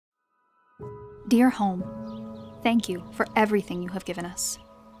Dear home, thank you for everything you have given us.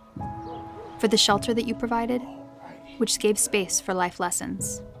 For the shelter that you provided, which gave space for life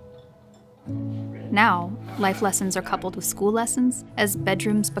lessons. Now, life lessons are coupled with school lessons as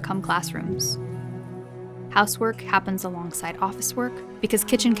bedrooms become classrooms. Housework happens alongside office work because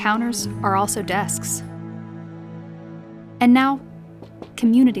kitchen counters are also desks. And now,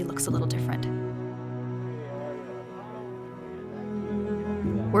 community looks a little different.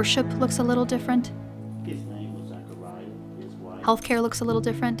 Worship looks a little different. Healthcare looks a little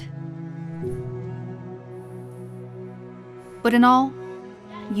different. But in all,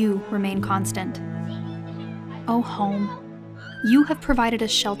 you remain constant. Oh, home, you have provided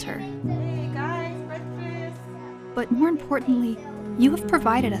us shelter. Hey guys, breakfast! But more importantly, you have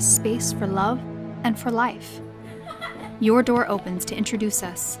provided us space for love and for life. Your door opens to introduce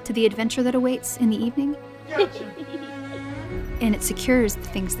us to the adventure that awaits in the evening, and it secures the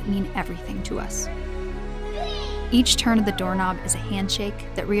things that mean everything to us. Each turn of the doorknob is a handshake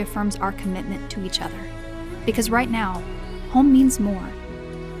that reaffirms our commitment to each other. Because right now, home means more.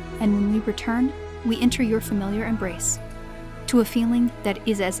 And when we return, we enter your familiar embrace to a feeling that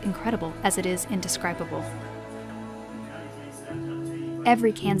is as incredible as it is indescribable.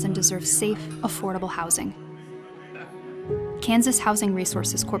 Every Kansan deserves safe, affordable housing. Kansas Housing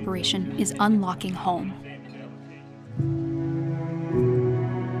Resources Corporation is unlocking home.